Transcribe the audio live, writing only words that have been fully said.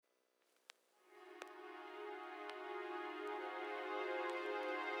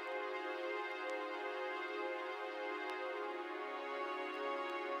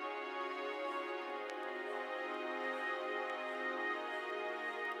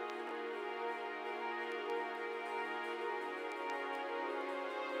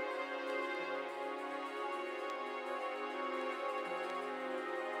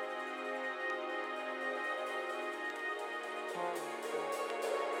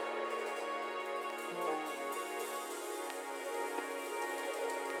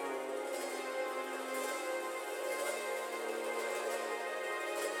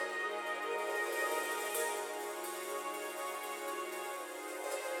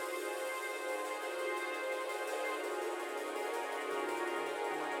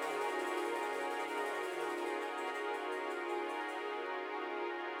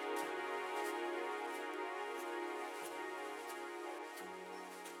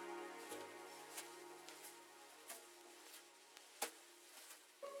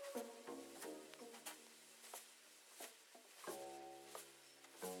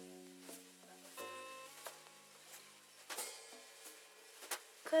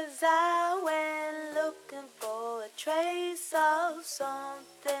'Cause I went looking for a trace of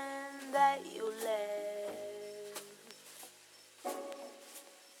something that you left.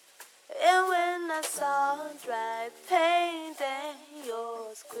 And when I saw dry painting,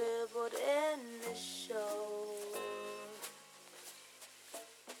 yours scribbled in the show,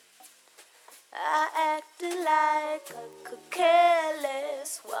 I acted like I could care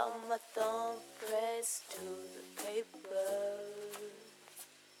less while my thumb pressed to the paper.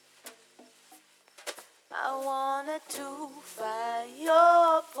 I wanted to find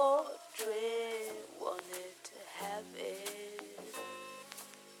your portrait, wanted to have it.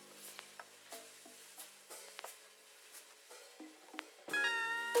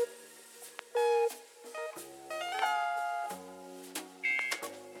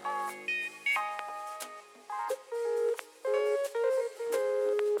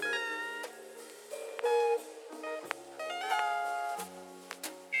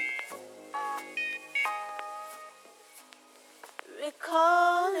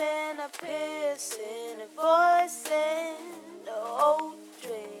 Recalling a piercing voice in the old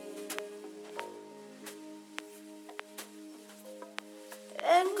dream,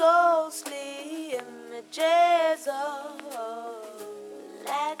 and ghostly images of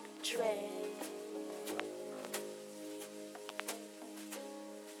black train.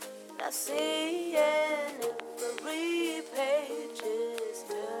 Now seeing every page is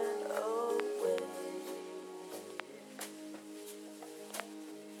turned away.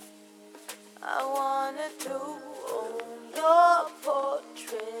 I wanted to own your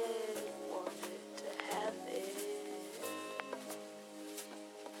portrait, wanted to have it.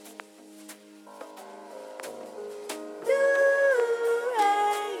 You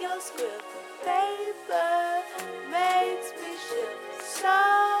and your scribbled paper makes me shiver so.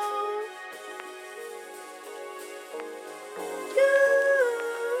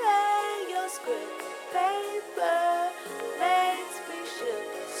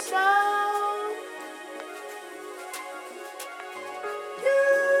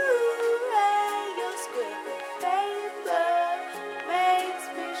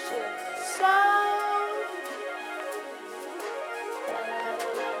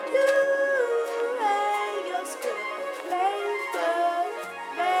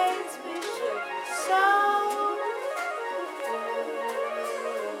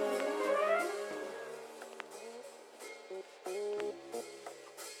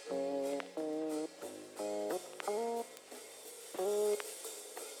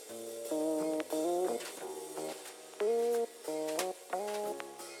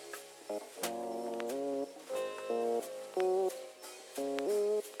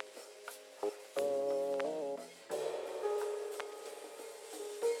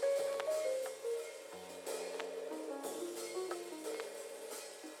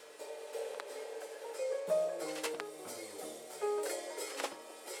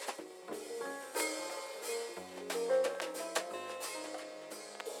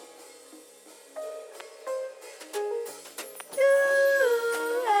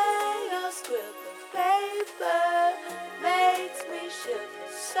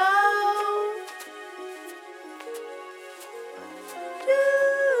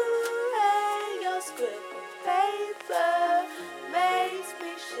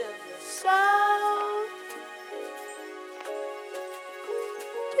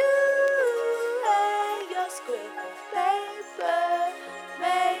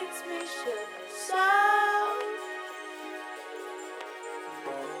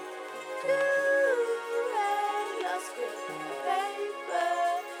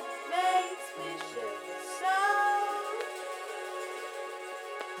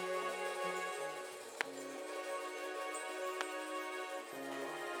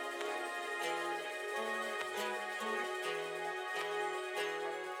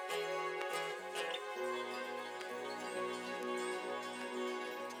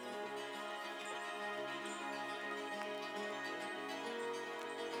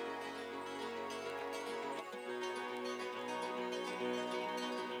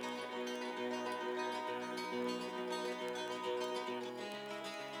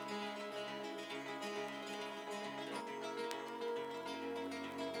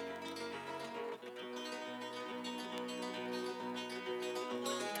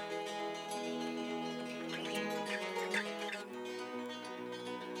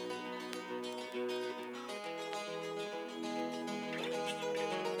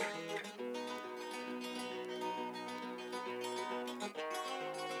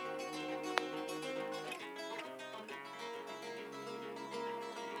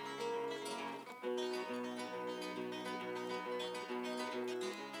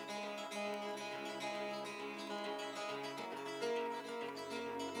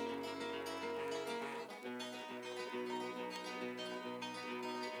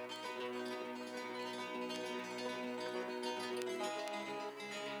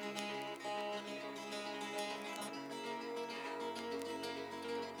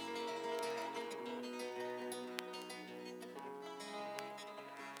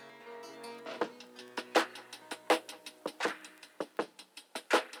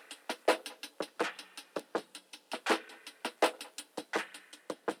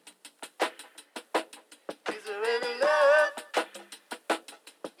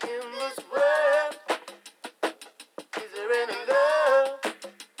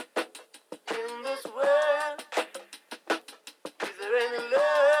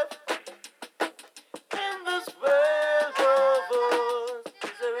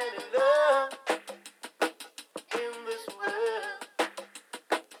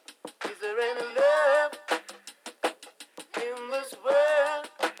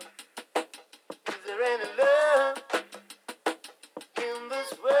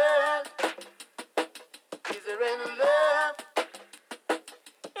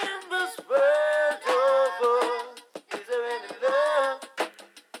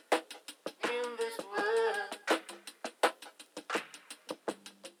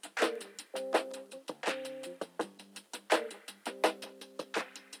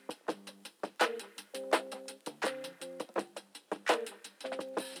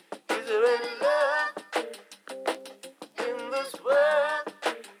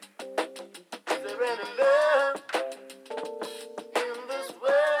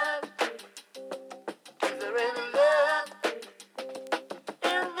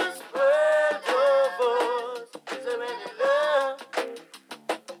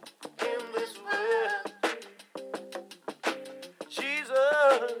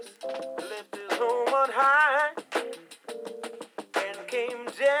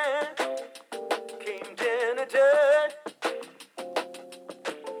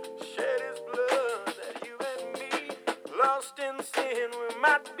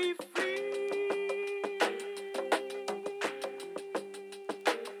 might be free.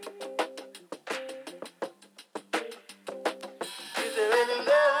 Is there any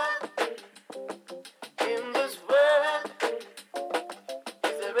love in this world?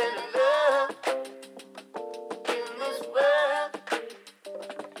 Is there any love in this world?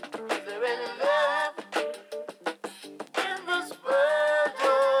 Is there any love in this world?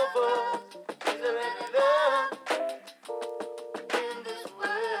 Oh, boy. Is there any love in this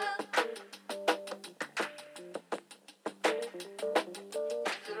world?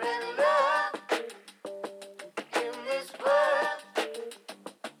 Is there any love in this world?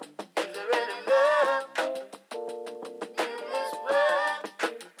 Is there any love in this world?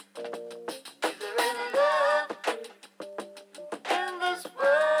 Is there any love in this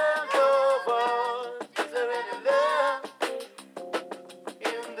world? Oh, boy. Is there any love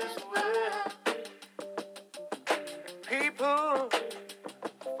in this world? People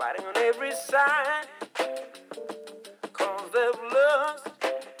fighting on every side, 'cause they've lost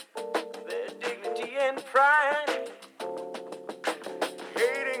their dignity and pride.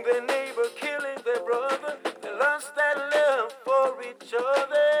 Hating their neighbor, killing their brother, they lost that love for each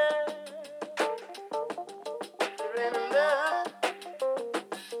other. Is there any love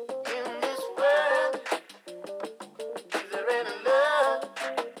in this world? Is there any love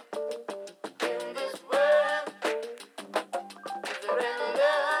in this world? Is there any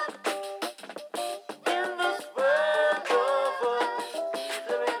love in this world? Oh, boy. Is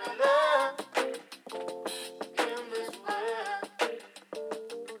there any love in this world?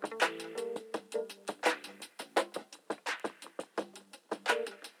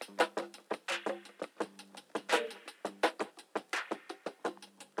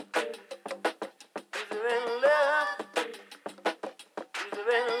 Is there any love? Is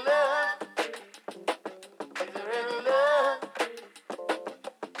there any love? Is there any love?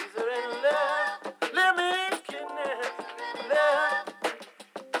 Is there any love? Let me ask you now. Love?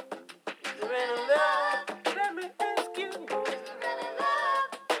 Is there any love? Let me ask you. Is there any love?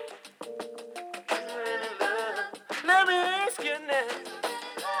 Is there any love? Let me ask you now.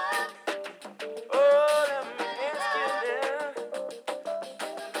 Oh, let me ask you now.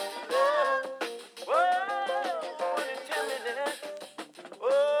 Love? Whoa, won't you tell me now? Oh,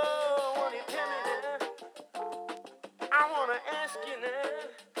 won't you tell me now? I wanna ask you now.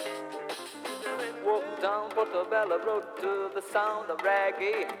 Walk down Portobello Road to the sound of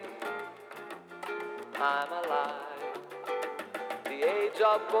reggae. I'm alive. The age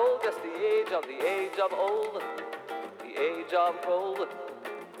of gold, yes, the age of old. The age of gold,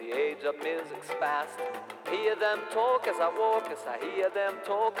 the age of music's past. Hear them talk as I walk, as I hear them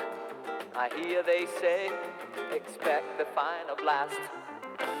talk. I hear they say, expect the final blast.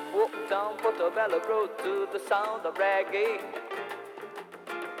 Walk down Portobello Road to the sound of reggae.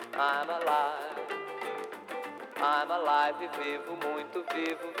 I'm alive. I'm alive e vivo, muito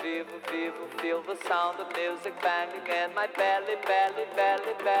vivo, vivo, vivo. Feel the sound of music banging in my belly, belly,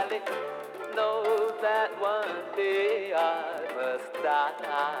 belly, belly. Know that one day I must die.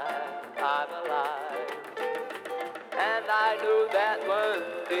 I'm alive. And I know that one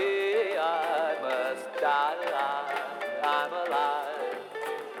day I must die. I'm alive.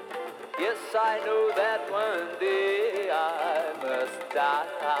 Yes, I know that one day I must die.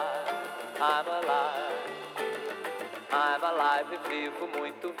 I'm alive. I'm alive e vivo,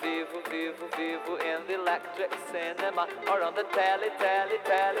 muito vivo, vivo, vivo in the electric cinema or on the telly, telly,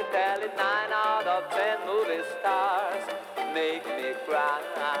 telly, telly. 9 out of 10 movie stars make me cry.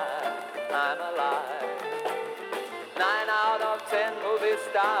 I'm alive. 9 out of 10 movie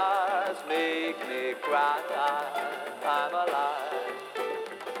stars make me cry. I'm alive.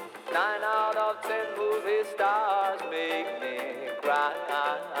 9 out of 10 movie stars make me cry.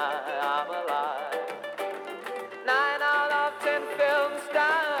 I'm alive. 9 out of 10 film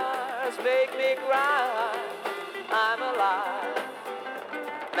stars make me cry. I'm alive.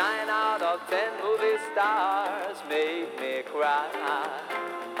 9 out of 10 movie stars make me cry.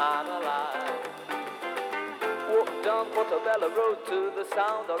 I'm alive. Walk down Portobello Road to the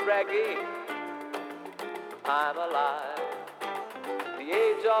sound of reggae. I'm alive. The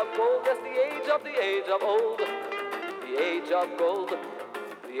age of gold, that's the age of old. The age of gold,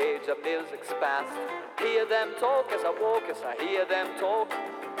 the age of music's past. Hear them talk as I walk, as I hear them talk.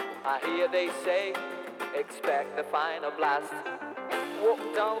 I hear they say, expect the final blast. Walk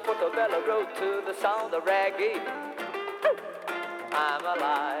down Portobello Road to the sound of reggae. I'm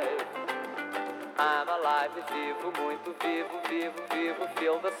alive. I'm alive e vivo, muito vivo, vivo, vivo.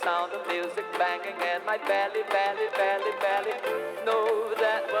 Feel the sound of music banging in my belly, belly, belly, belly. Know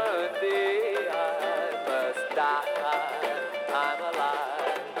that one day I must die. I'm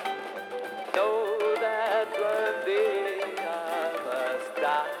alive. Know that one day I must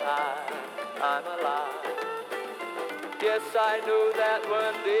die. I'm alive. Yes, I know that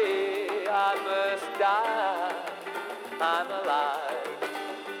one day I must die. I'm alive.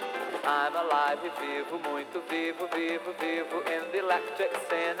 I'm alive e vivo, muito vivo, vivo, vivo in the electric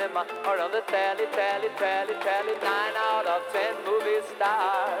cinema or on the telly. 9 out of 10 movie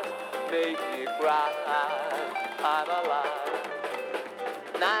stars make me cry. I'm alive.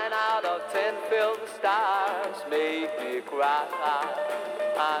 9 out of 10 film stars make me cry.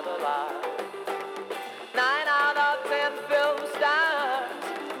 I'm alive. 9 out of 10 film stars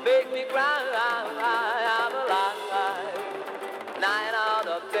make me cry. I'm alive. 9 out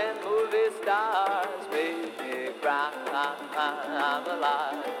of 10 movie stars make me cry. I'm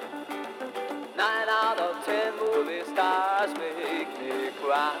alive. 9 out of 10 movie stars make me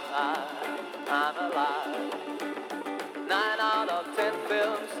cry. I'm alive. 9 out of 10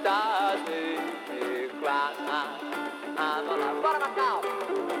 film stars make me cry. I'm alive. What about now?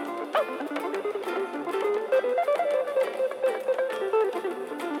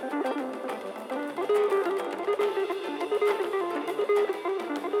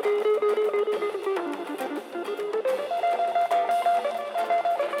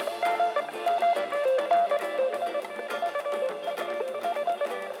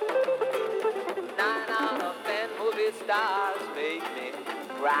 Stars make me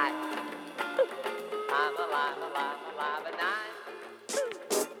cry. I'm alive, alive, alive at night.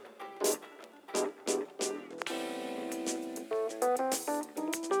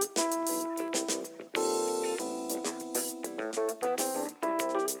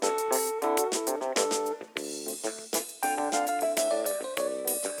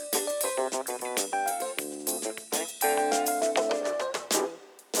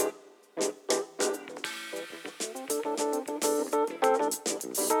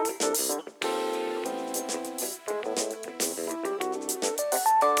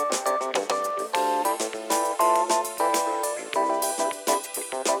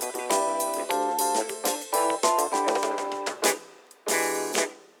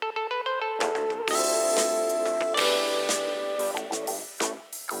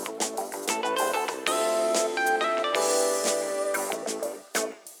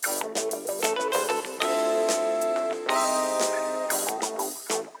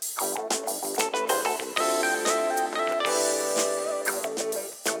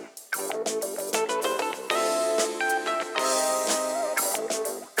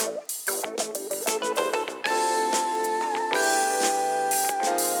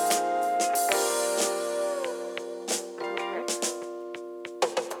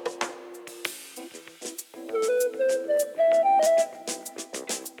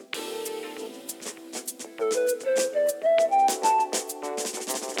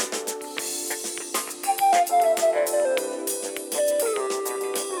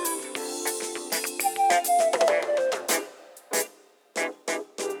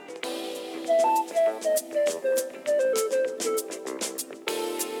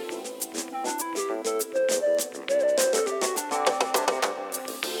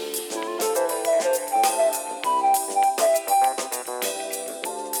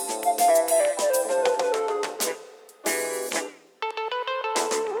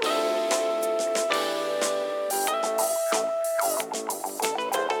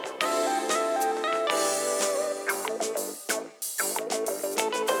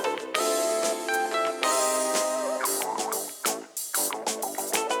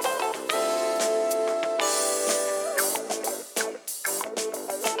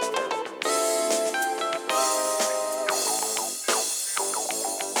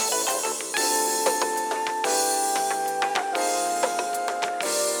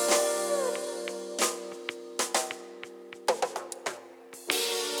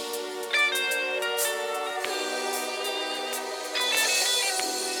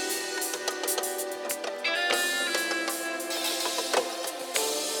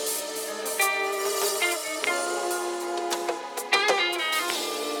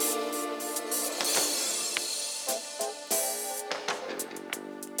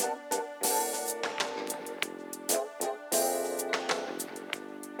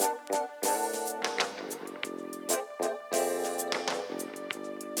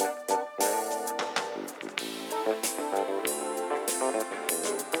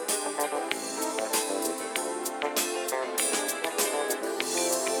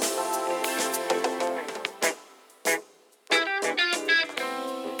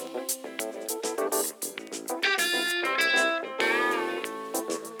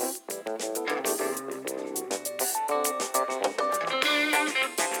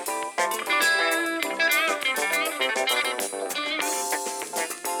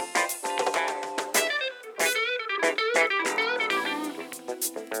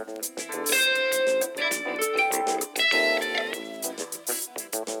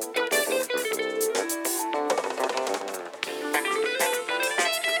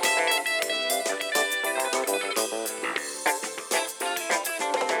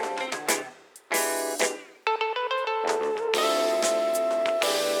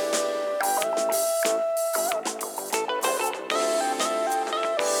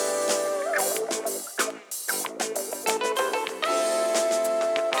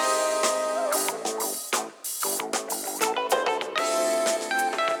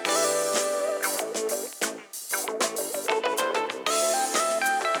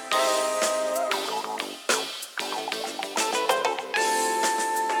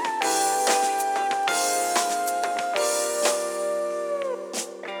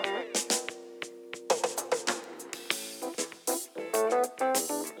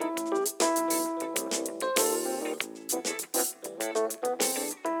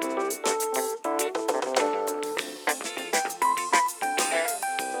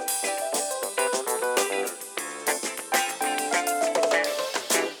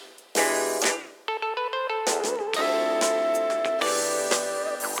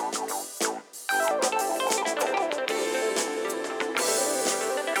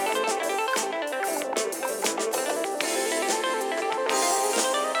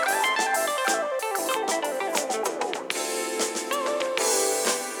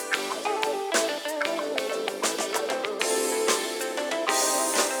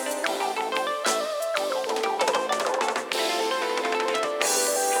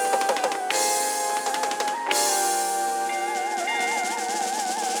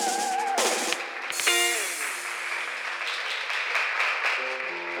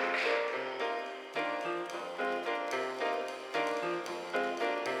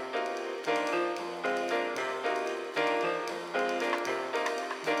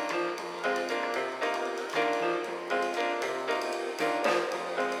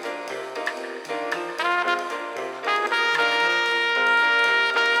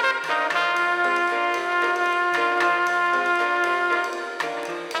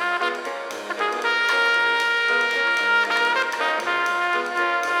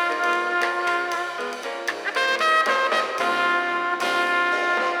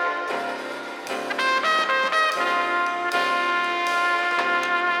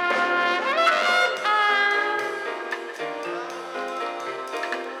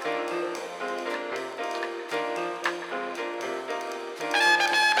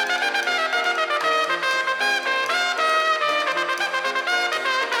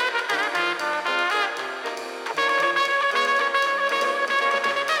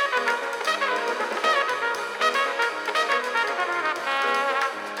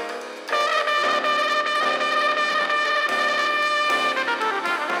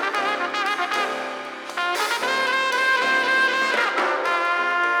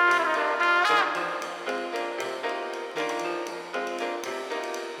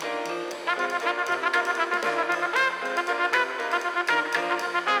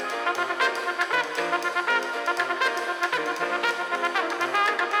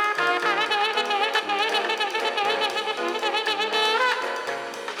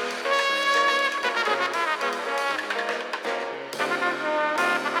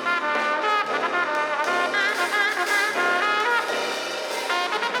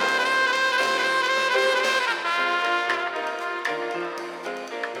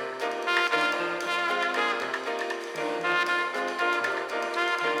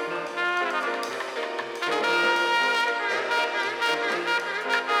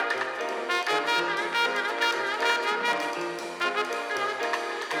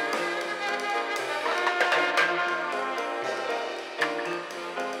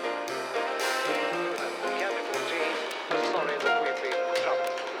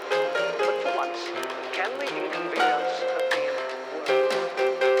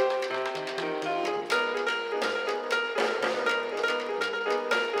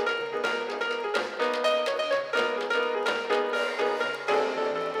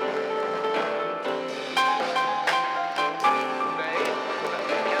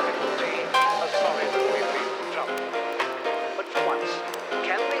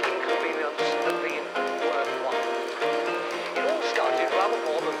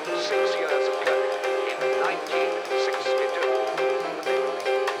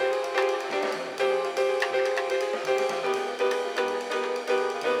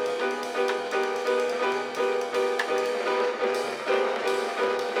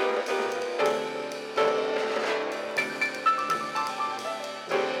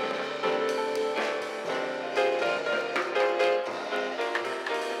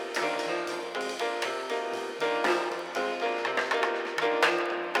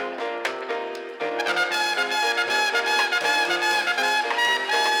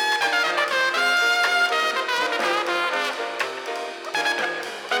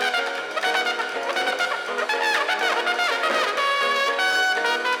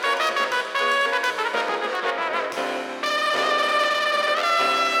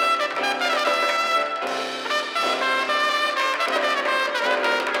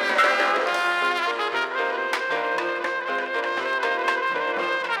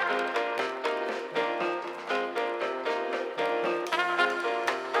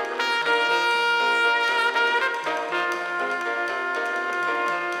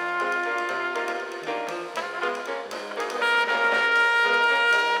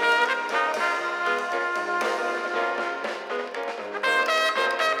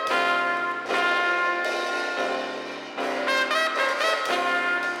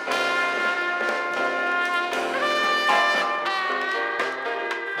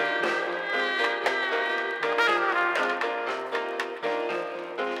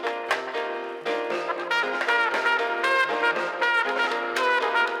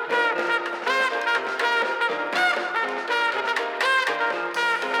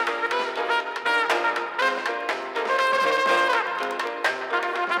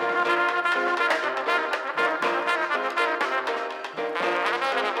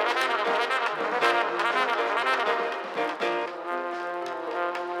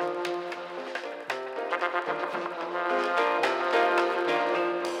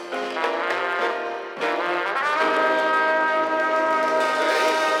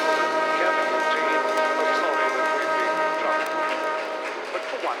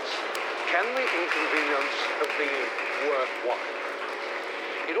 once. Can the inconvenience have been worthwhile?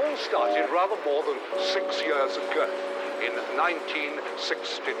 It all started rather more than 6 years ago, in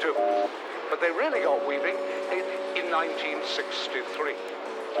 1962. But they really got weaving in 1963.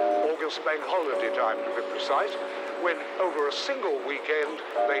 August bank holiday time, to be precise, when over a single weekend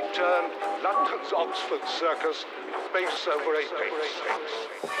they turned London's Oxford Circus base over Apex.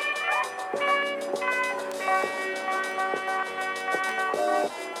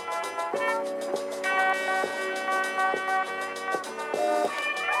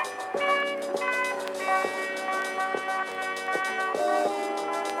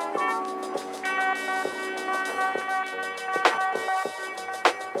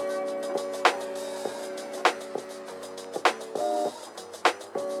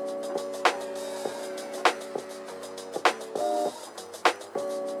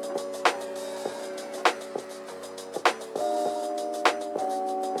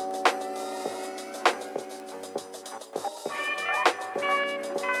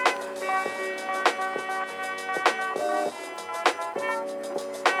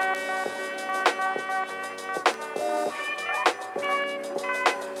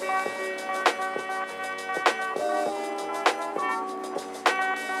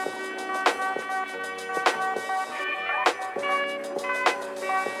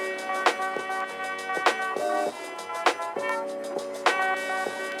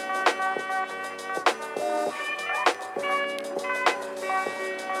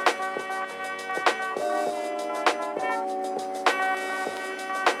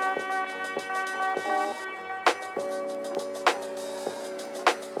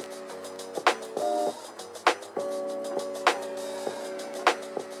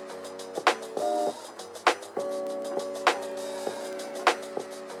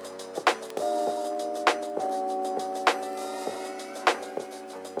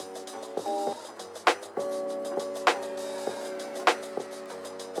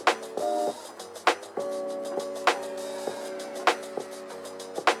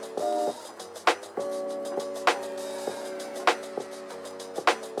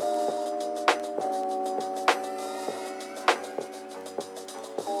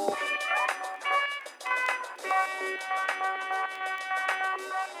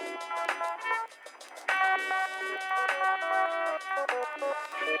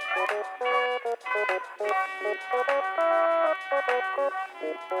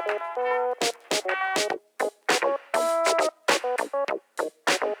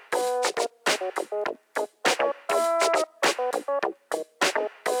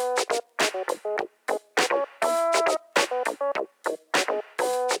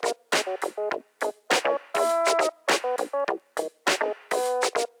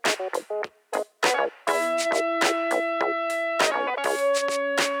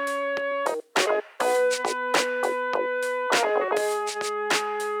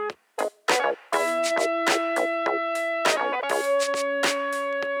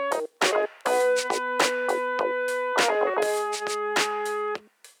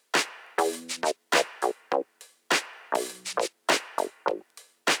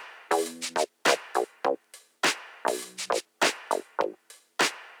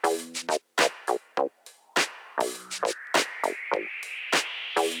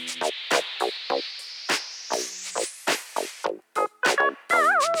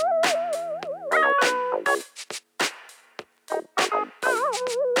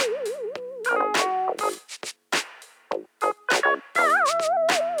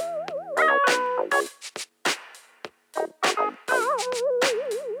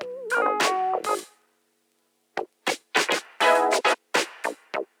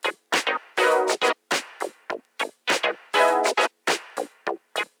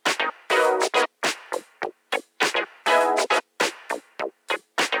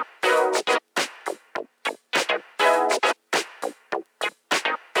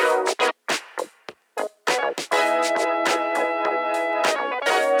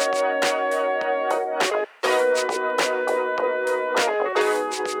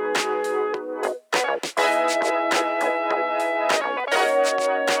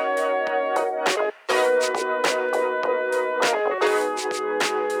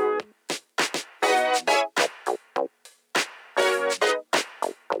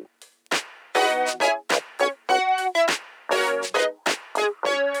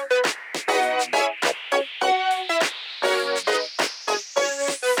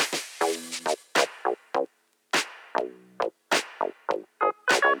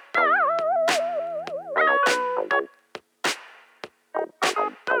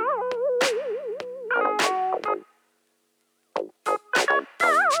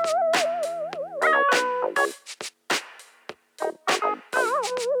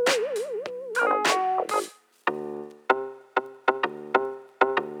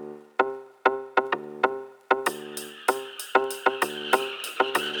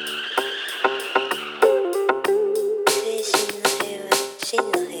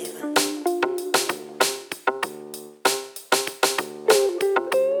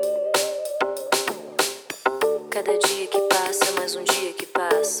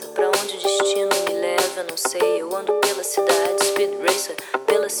 passa. Pra onde o destino me leva, não sei. Eu ando pela cidade, speed racer.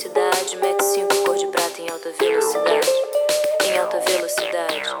 Pela cidade, mete 5 cor de prata em alta velocidade. Em alta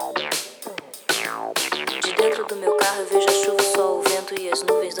velocidade. De dentro do meu carro eu vejo a chuva, o sol, o vento e as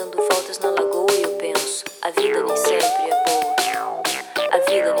nuvens dando voltas na lagoa. E eu penso, a vida nem sempre é boa. A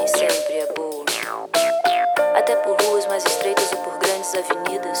vida nem sempre é boa. Até por ruas mais estreitas ou por grandes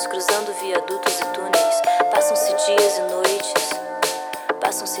avenidas, cruzando viadutos e túneis, passam-se dias e noites.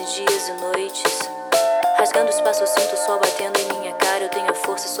 Passam-se dias e noites. Rasgando o espaço eu sinto o sol batendo em minha cara. Eu tenho a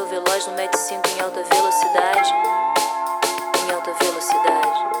força, sou veloz no Mach 5 em alta velocidade. Em alta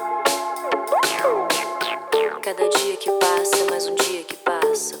velocidade. Cada dia que passa, mais um dia que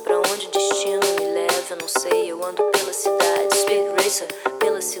passa. Pra onde o destino me leva, eu não sei. Eu ando pela cidade, speed racer.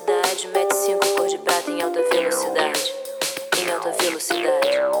 Pela cidade, Mach 5 cor de prata em alta velocidade. Em alta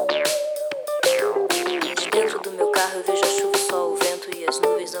velocidade. De dentro do meu carro eu vejo a chuva, o sol, o vento e as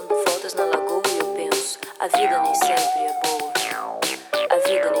nuvens dando voltas na lagoa. E eu penso, a vida nem sempre é boa. A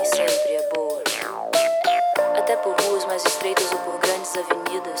vida nem sempre é boa. Até por ruas mais estreitas ou por grandes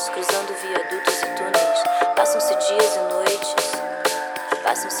avenidas, cruzando viadutos e túneis, passam-se dias e noites.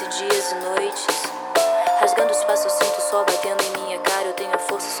 Passam-se dias e noites. Rasgando o espaço eu sinto o sol batendo em minha cara. Eu tenho a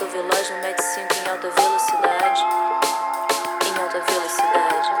força, sou veloz no Mach 5 em alta velocidade. Em alta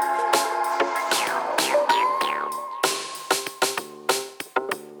velocidade.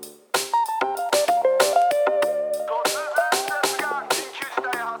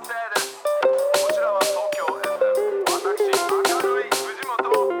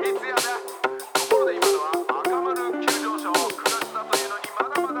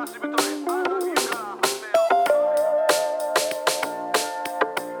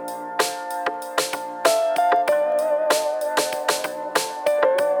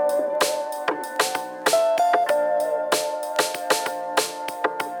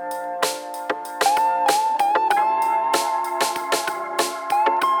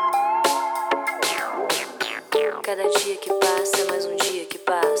 Cada dia que passa, mais um dia que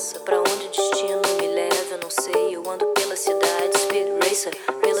passa. Pra onde o destino me leva, eu não sei. Eu ando pela cidade, speed racer.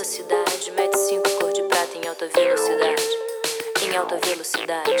 Pela cidade, Mach 5 cor de prata em alta velocidade. Em alta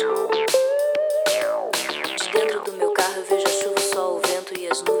velocidade. De dentro do meu carro eu vejo a chuva, o sol, o vento e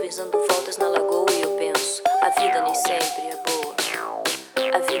as nuvens dando voltas na lagoa. E eu penso, a vida nem sempre é boa.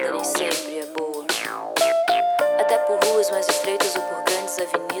 A vida nem sempre é boa. Até por ruas mais estreitas ou por grandes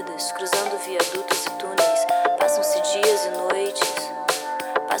avenidas, cruzando viadutos e túneis, passam-se dias e noites.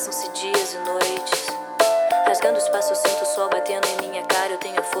 Passam-se dias e noites. Rasgando o espaço eu sinto o sol batendo em minha cara. Eu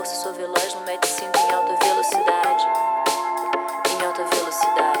tenho a força, sou veloz no Mach 5 em alta velocidade. Em alta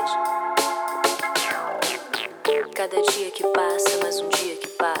velocidade. Cada dia que passa, mais um dia que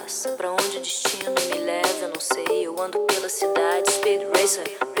passa. Pra onde o destino me leva, eu não sei. Eu ando pela cidade, speed racer.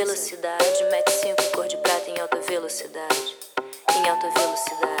 Pela cidade, Mach 5 cor de prata em alta velocidade. Em alta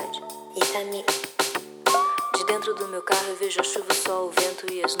velocidade. Itami. De dentro do meu carro eu vejo a chuva, o sol, o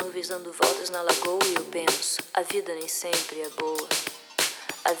vento e as nuvens dando voltas na lagoa. E eu penso, a vida nem sempre é boa.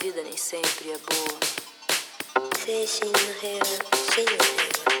 A vida nem sempre é boa.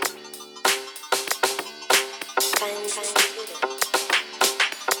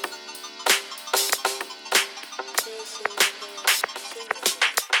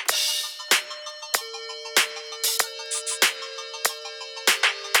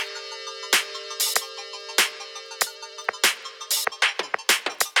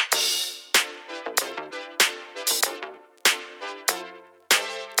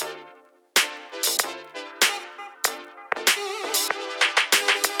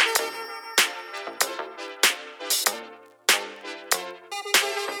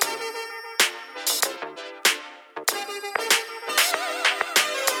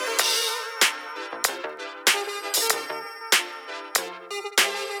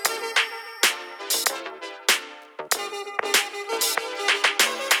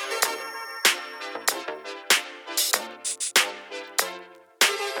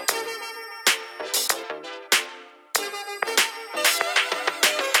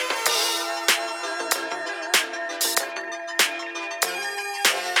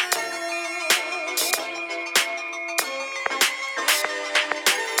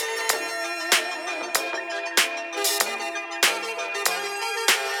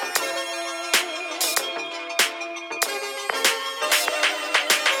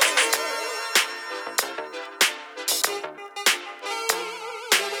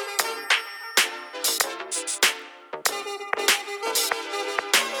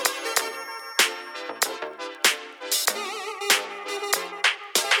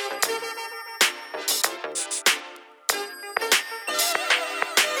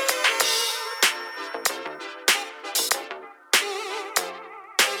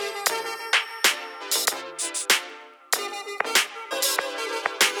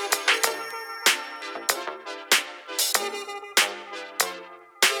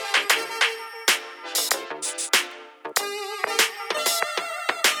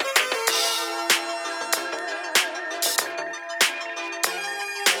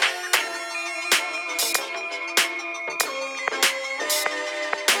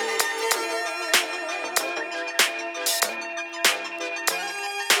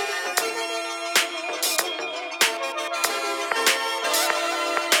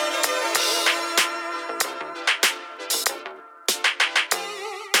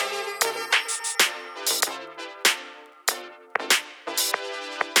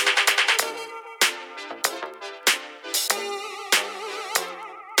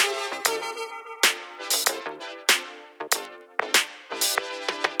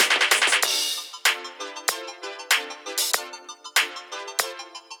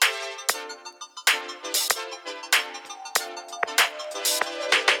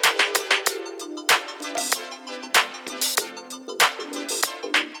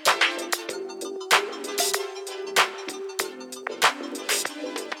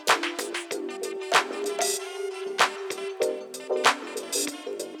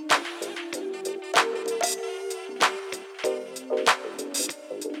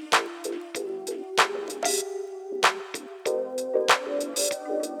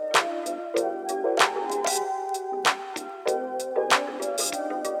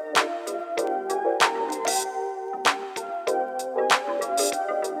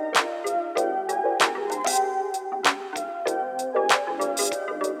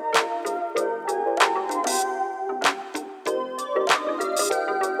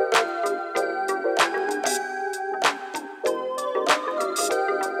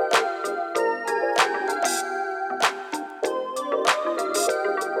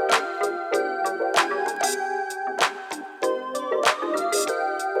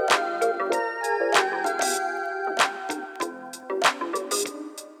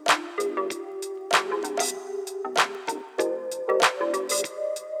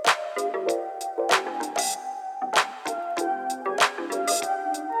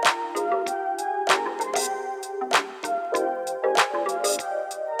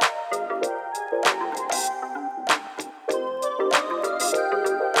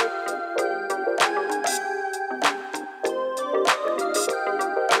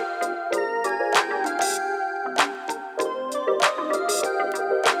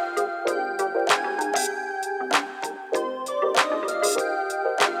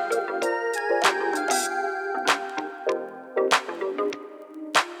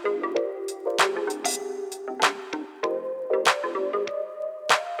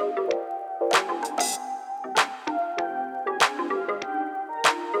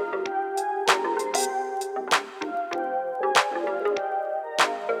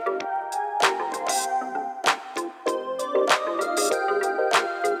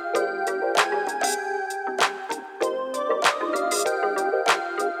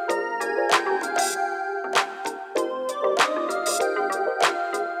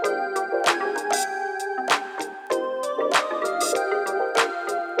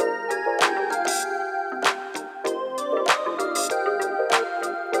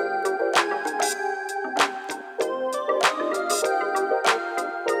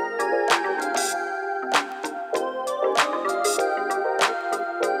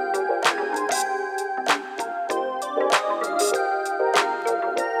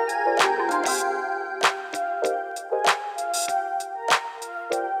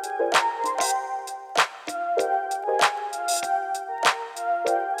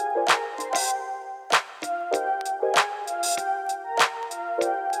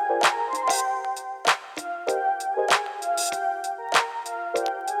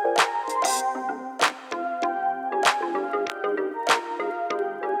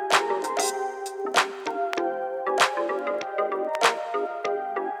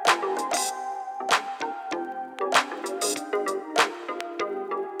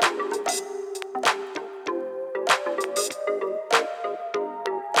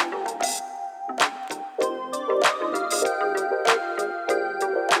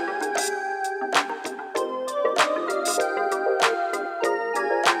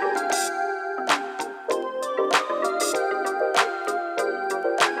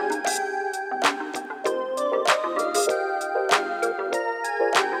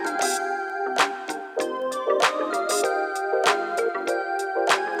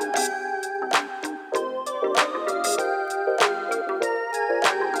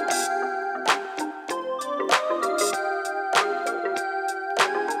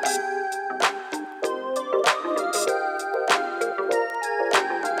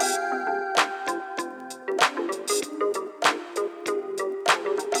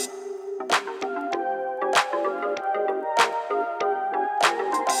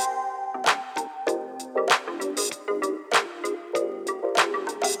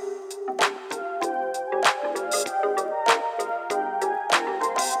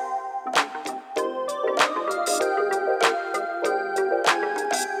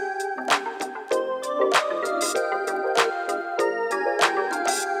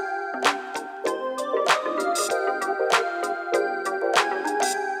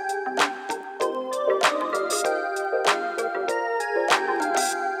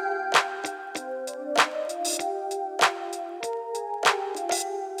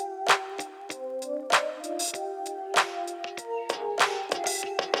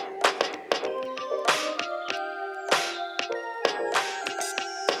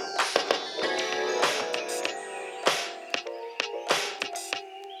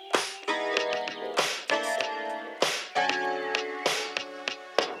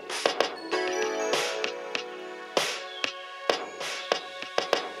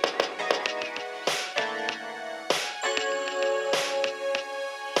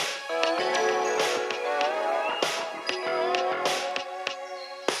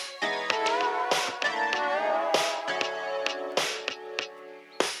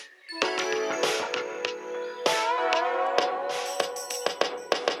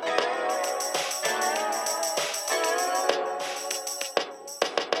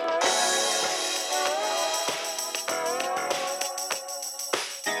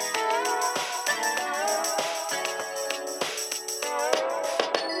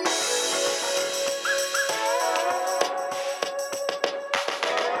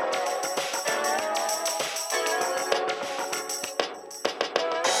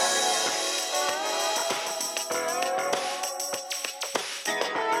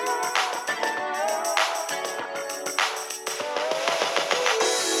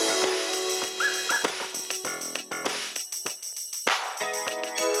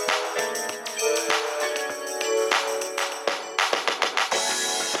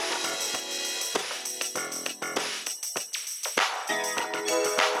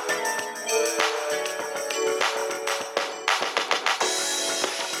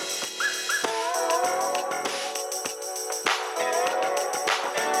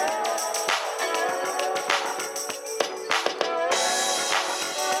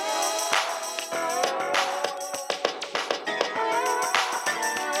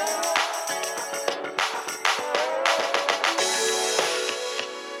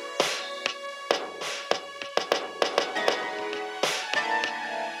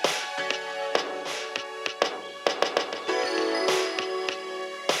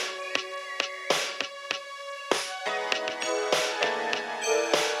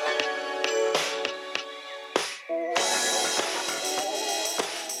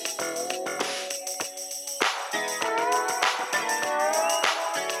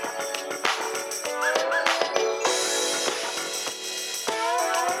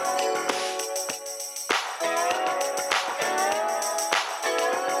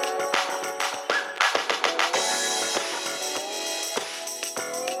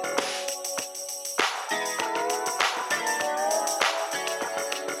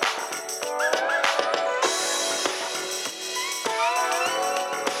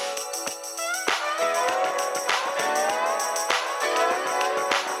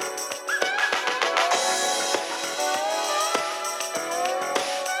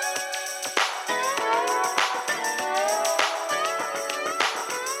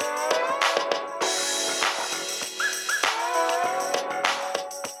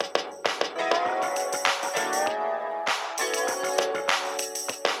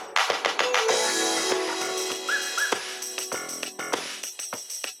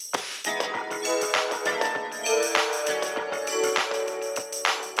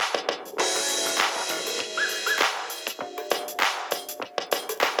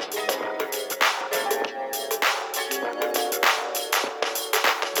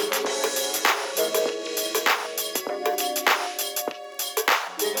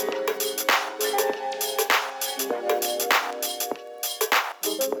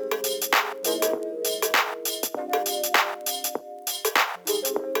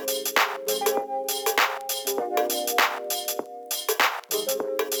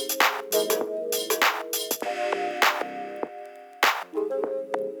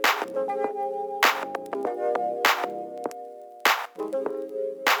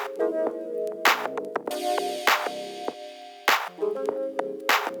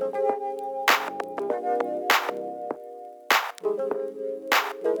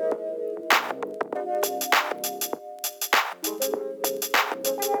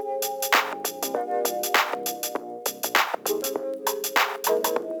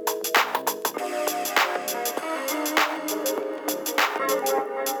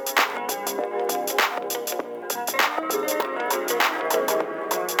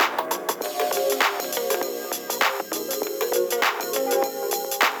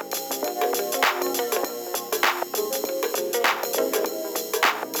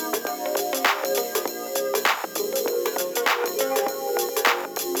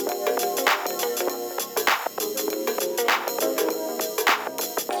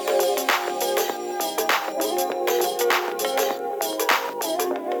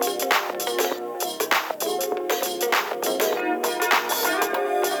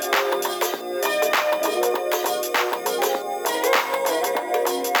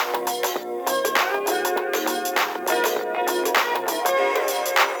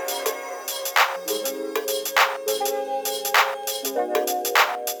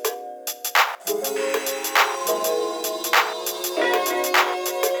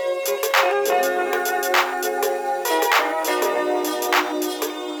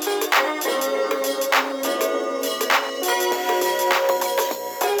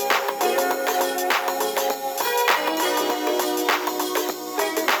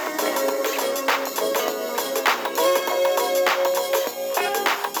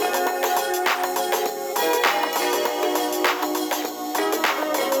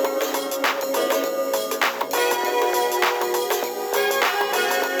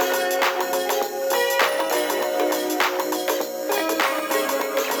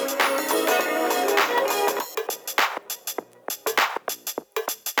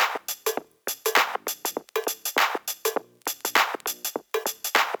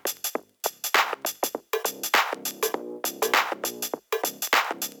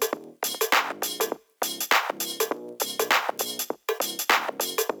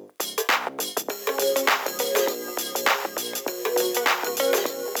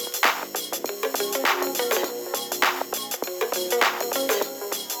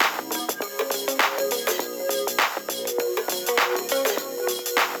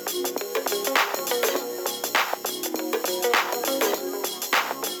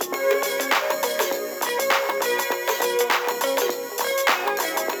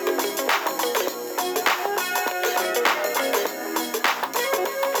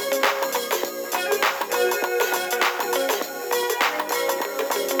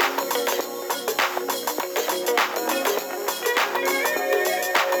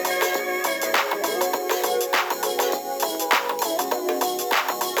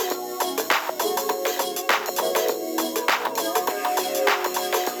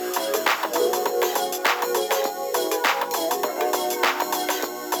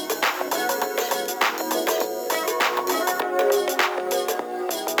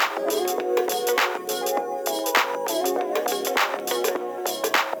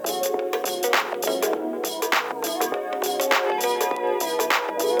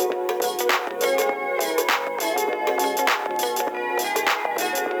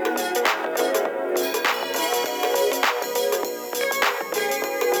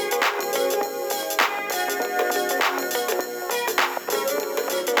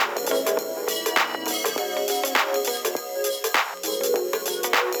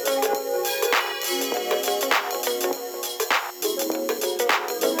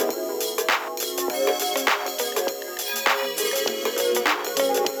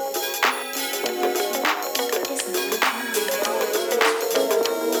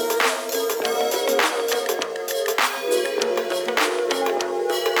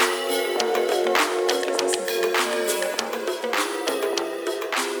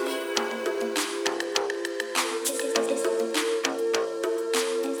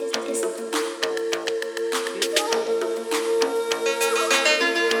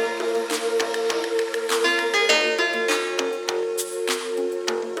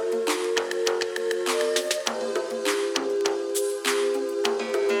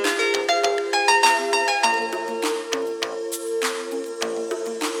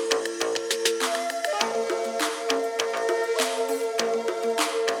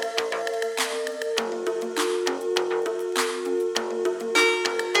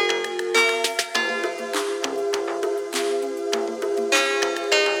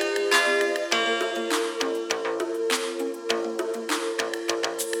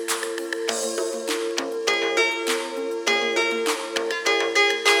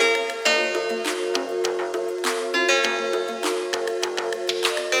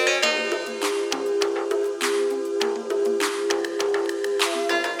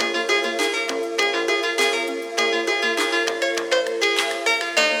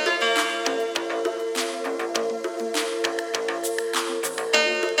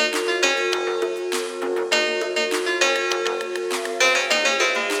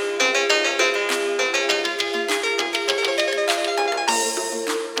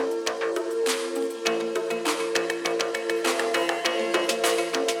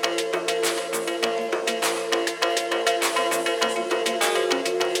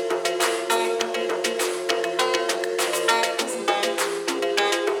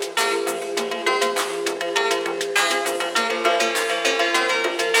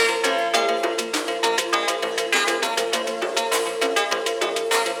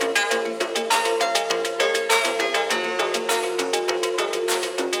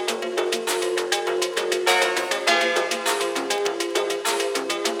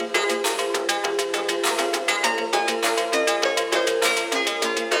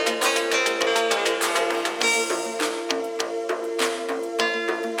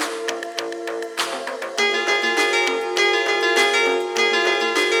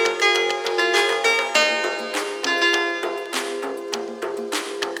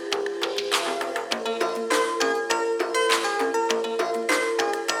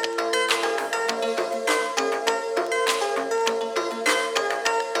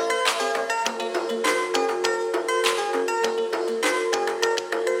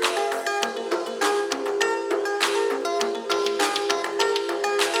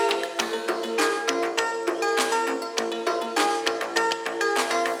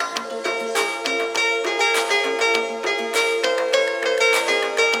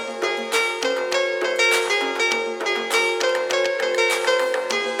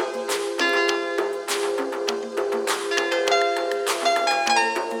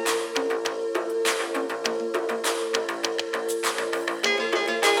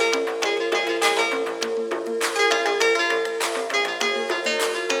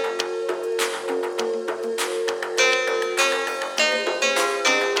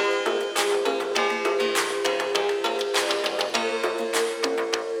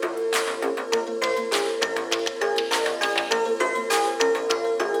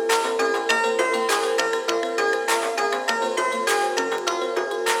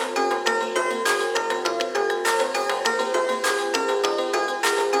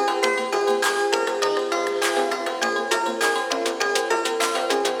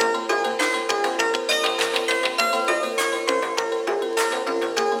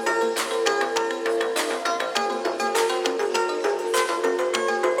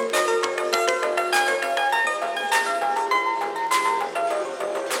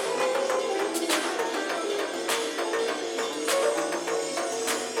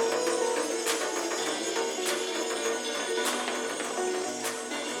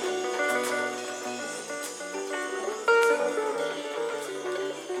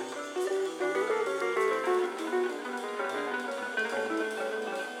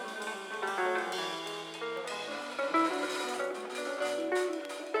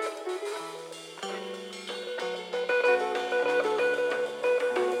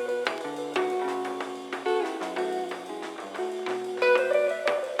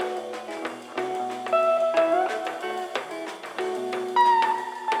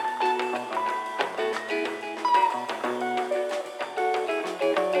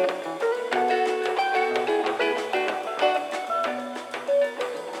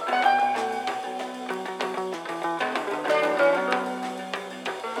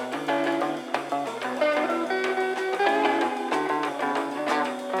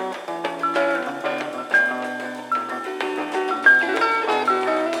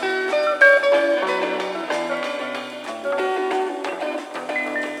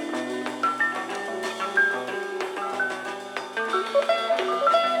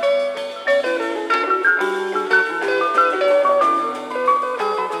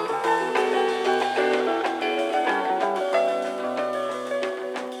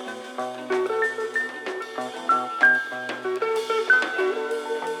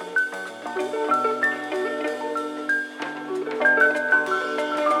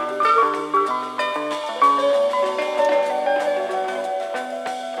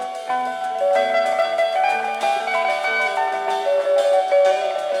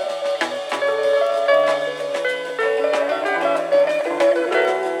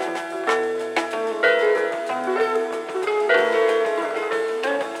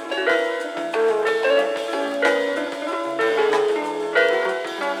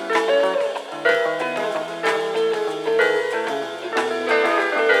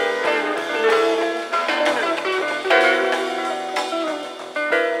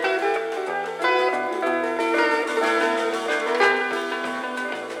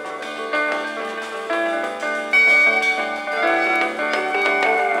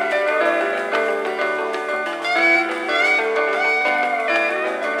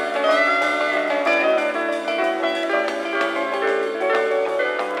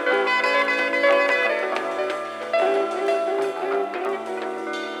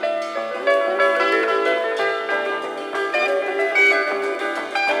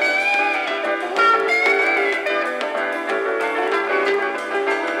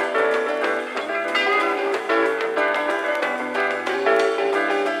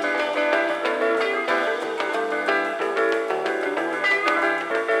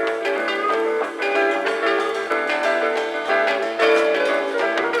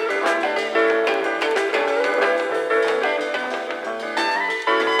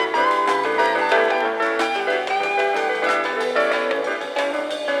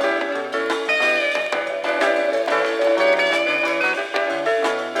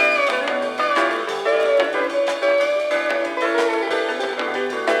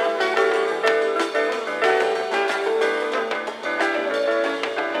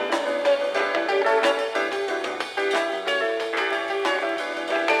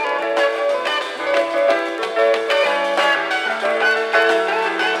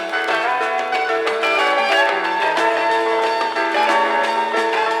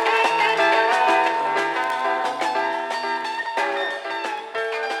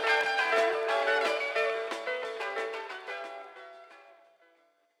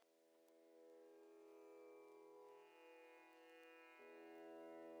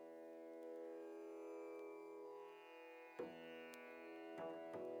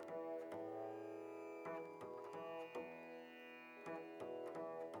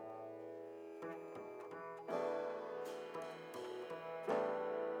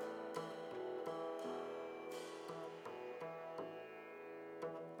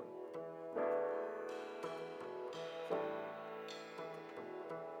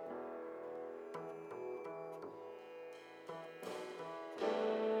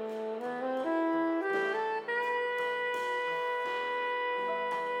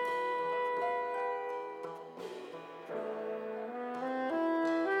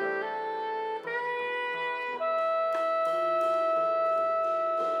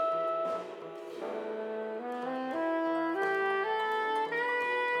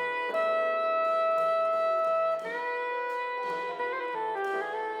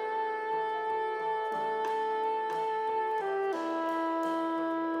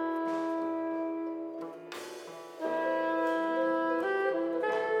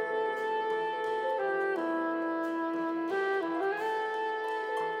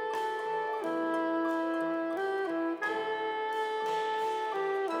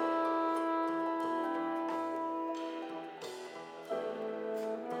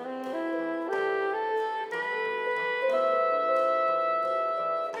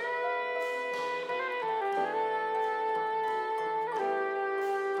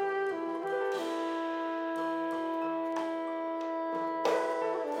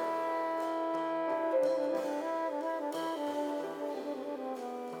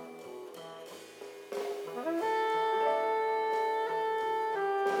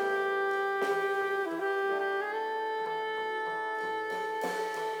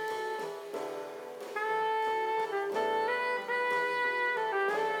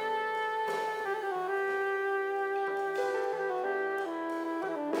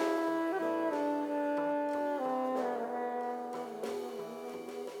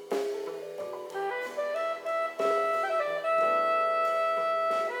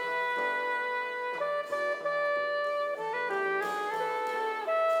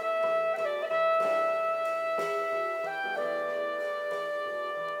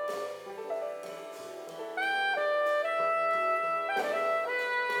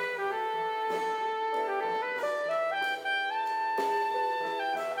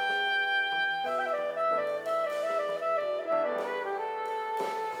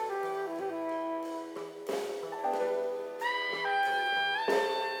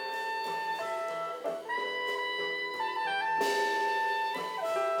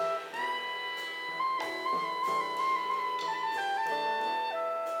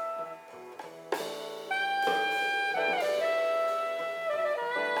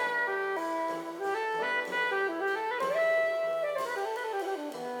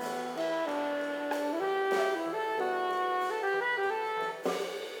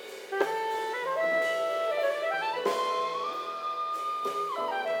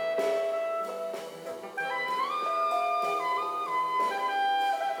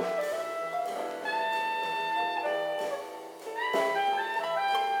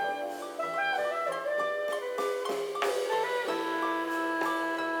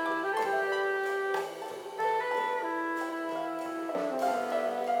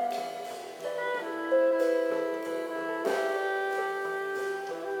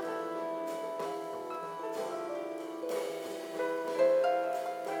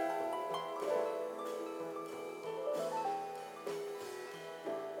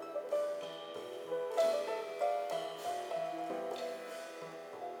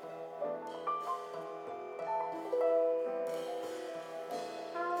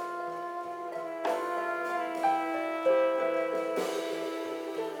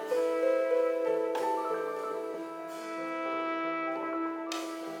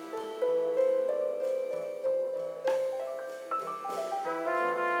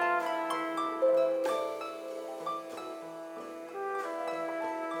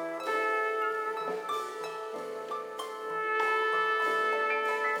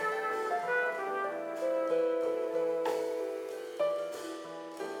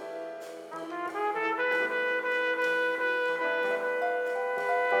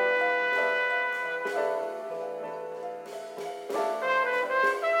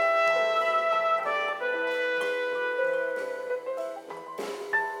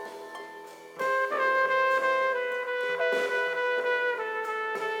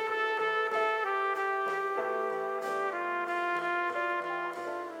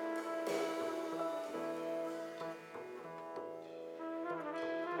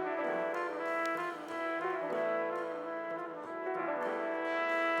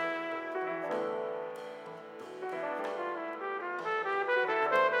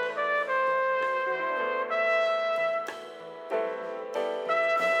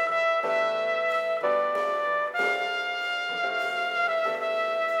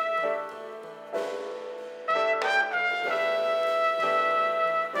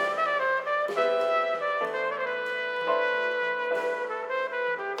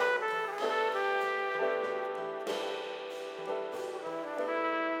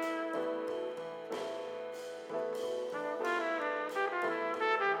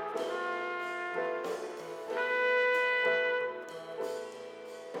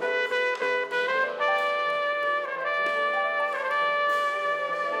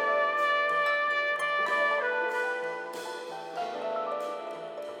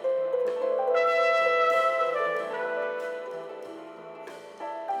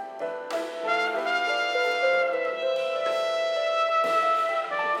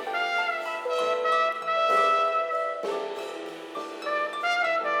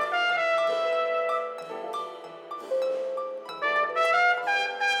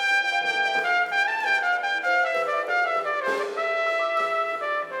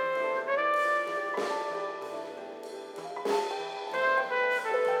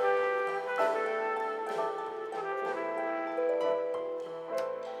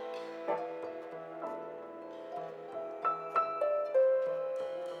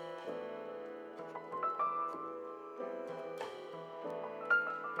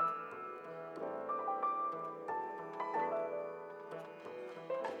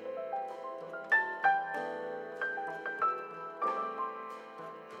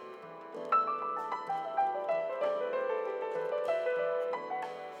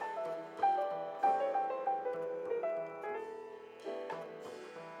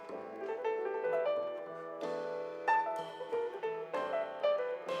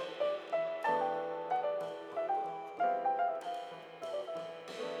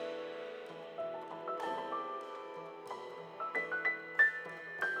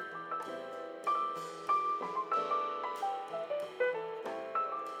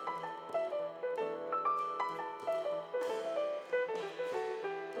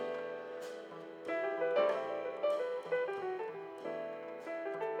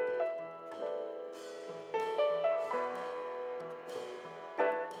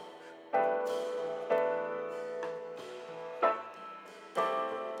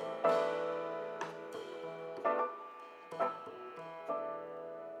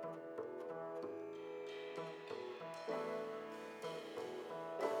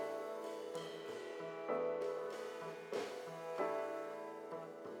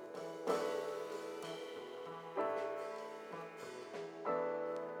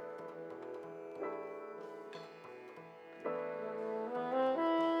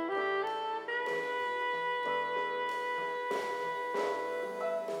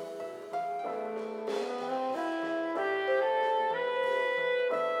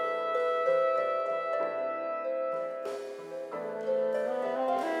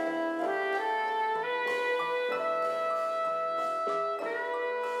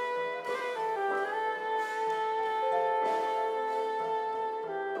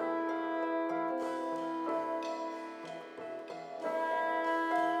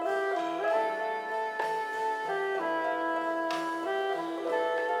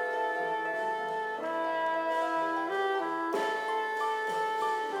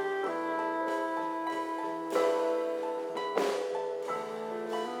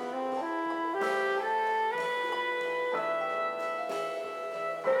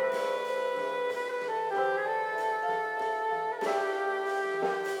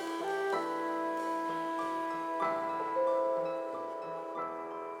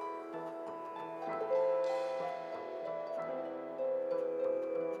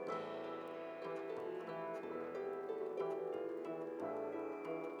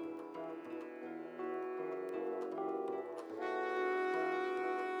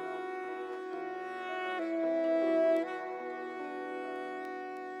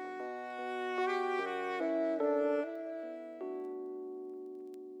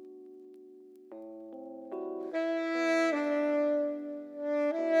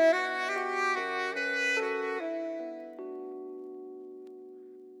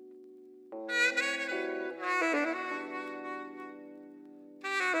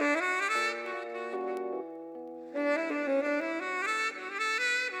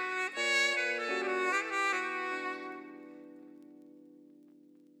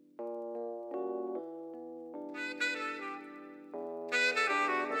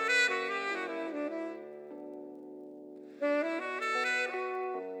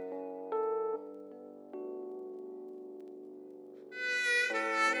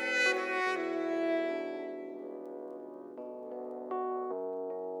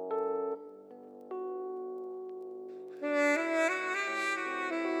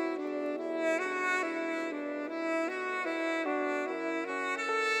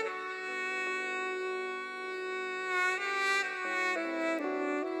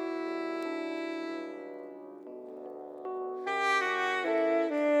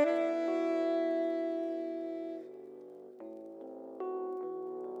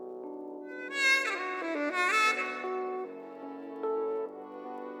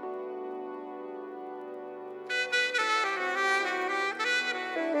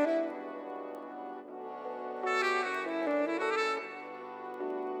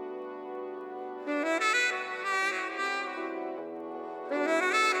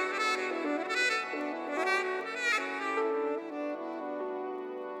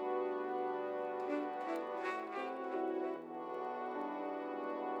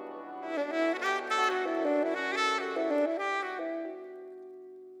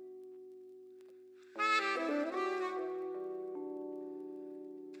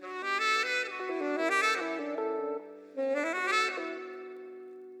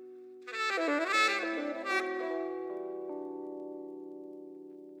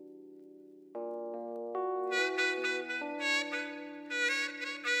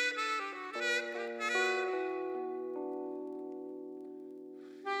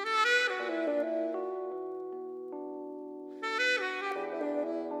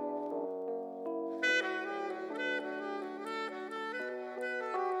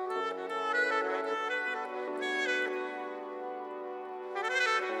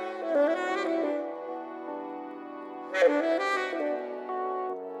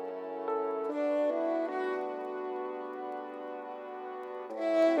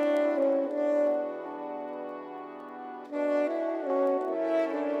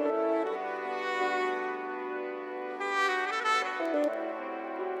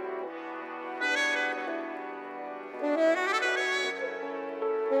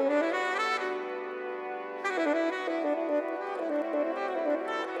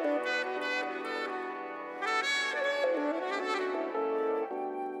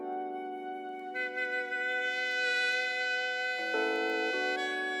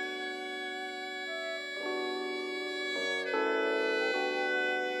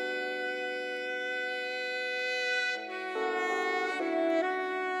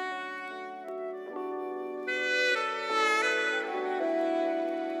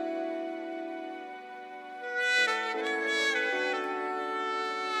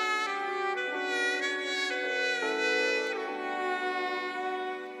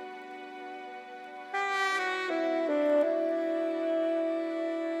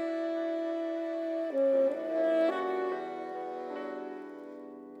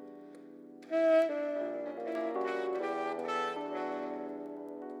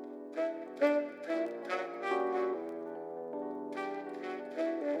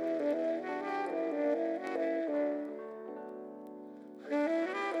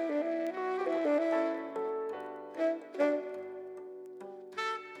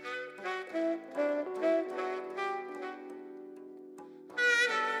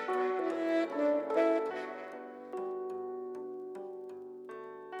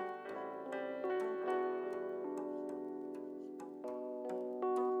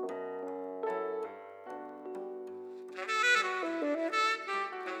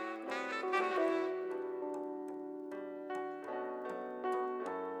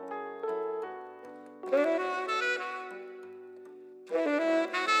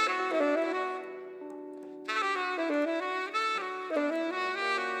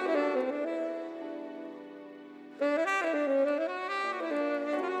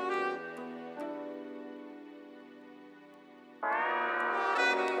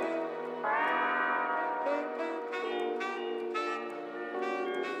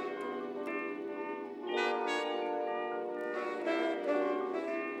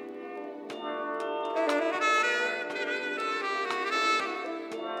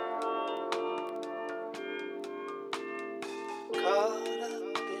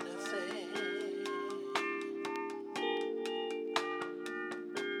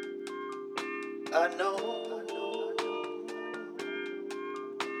 I know.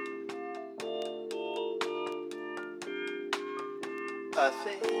 I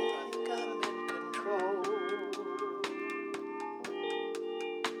think I'm in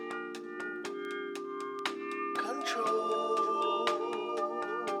control.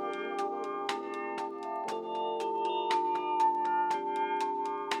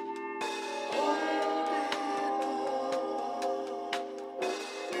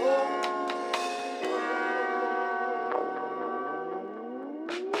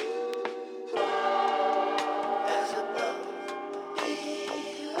 As above,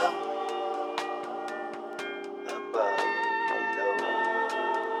 below.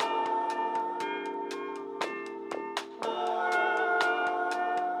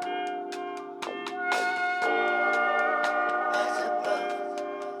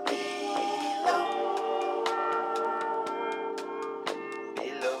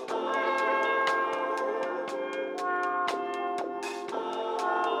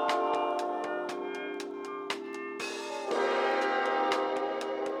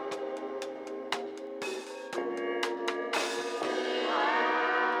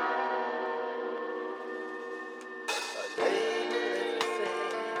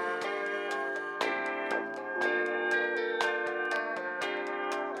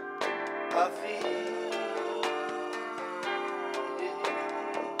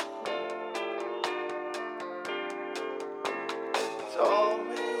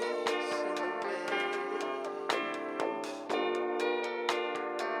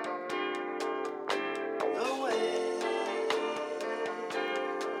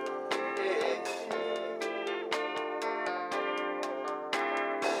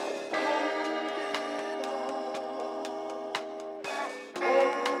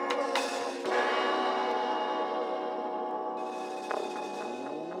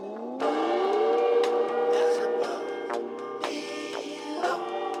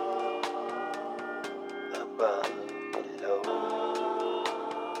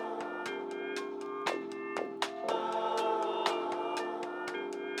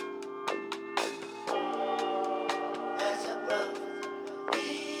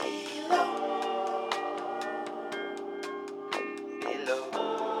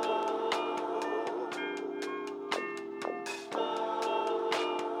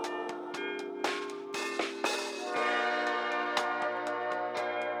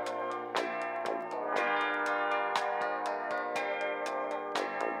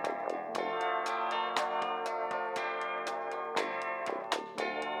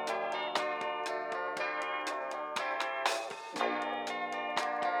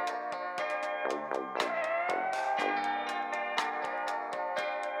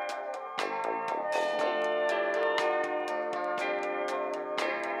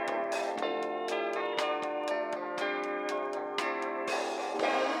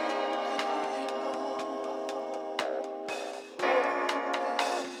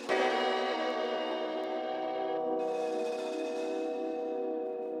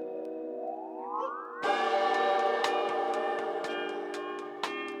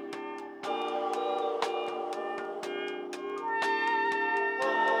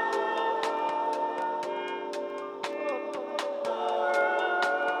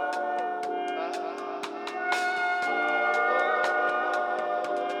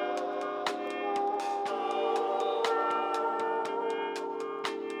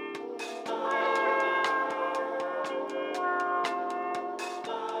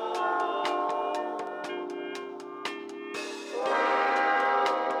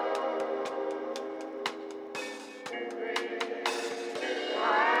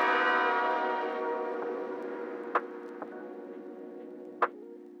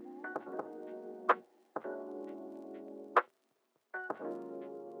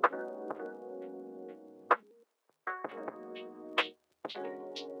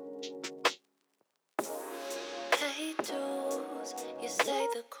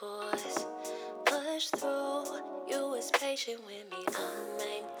 the course. Push through, you was patient with me. I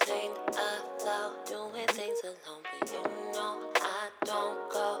maintained a flow, doing things alone, but you know I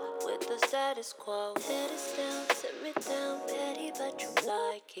don't go with the status quo. Sit us down, sit me down, petty, but you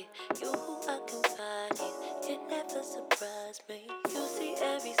like it. You who I confide in, it never surprised me. You see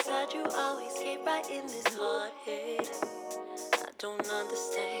every side, you always keep right in this hard head. I don't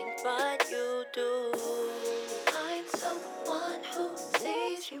understand, but you do. Find someone who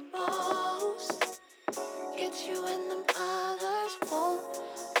sees you most. Get you in them others won't.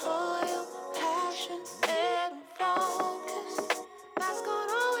 Loyal, passion, and focus. That's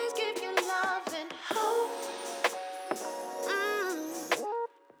gonna always give you love and hope.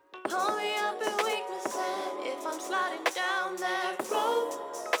 Pull me up in weakness, and if I'm sliding down that road,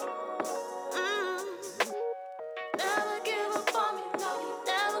 never give up on me, no, you're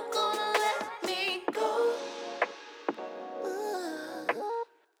never gonna let me go.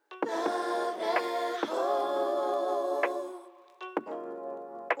 Love and hope.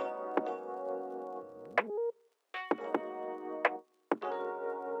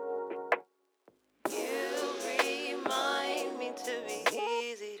 You remind me to be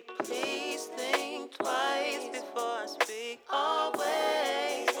easy to please. Think twice before I speak.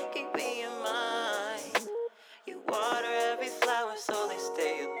 Always keep me in mind. You water every flower so they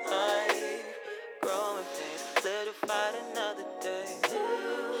stay alive. Growing pains, solidified another day.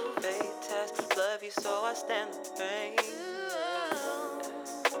 Fate test, love you so I stand the pain.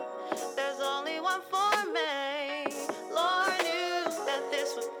 There's only one for me. Lord knew that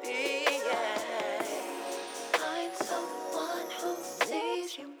this would be, yeah. Find someone who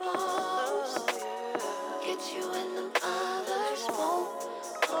sees you most. Get you in them others won't.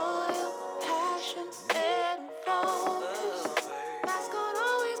 Loyal, passion, and focus. That's gonna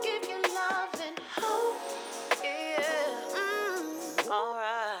always give you love and hope. Yeah,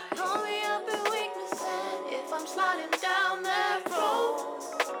 alright. Pull me up in weakness, and if I'm sliding down that road,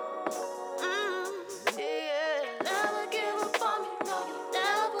 yeah, never give up on me, no, you're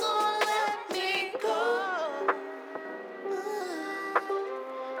never gonna let me go.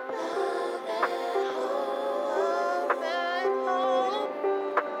 Love and hope, love and hope.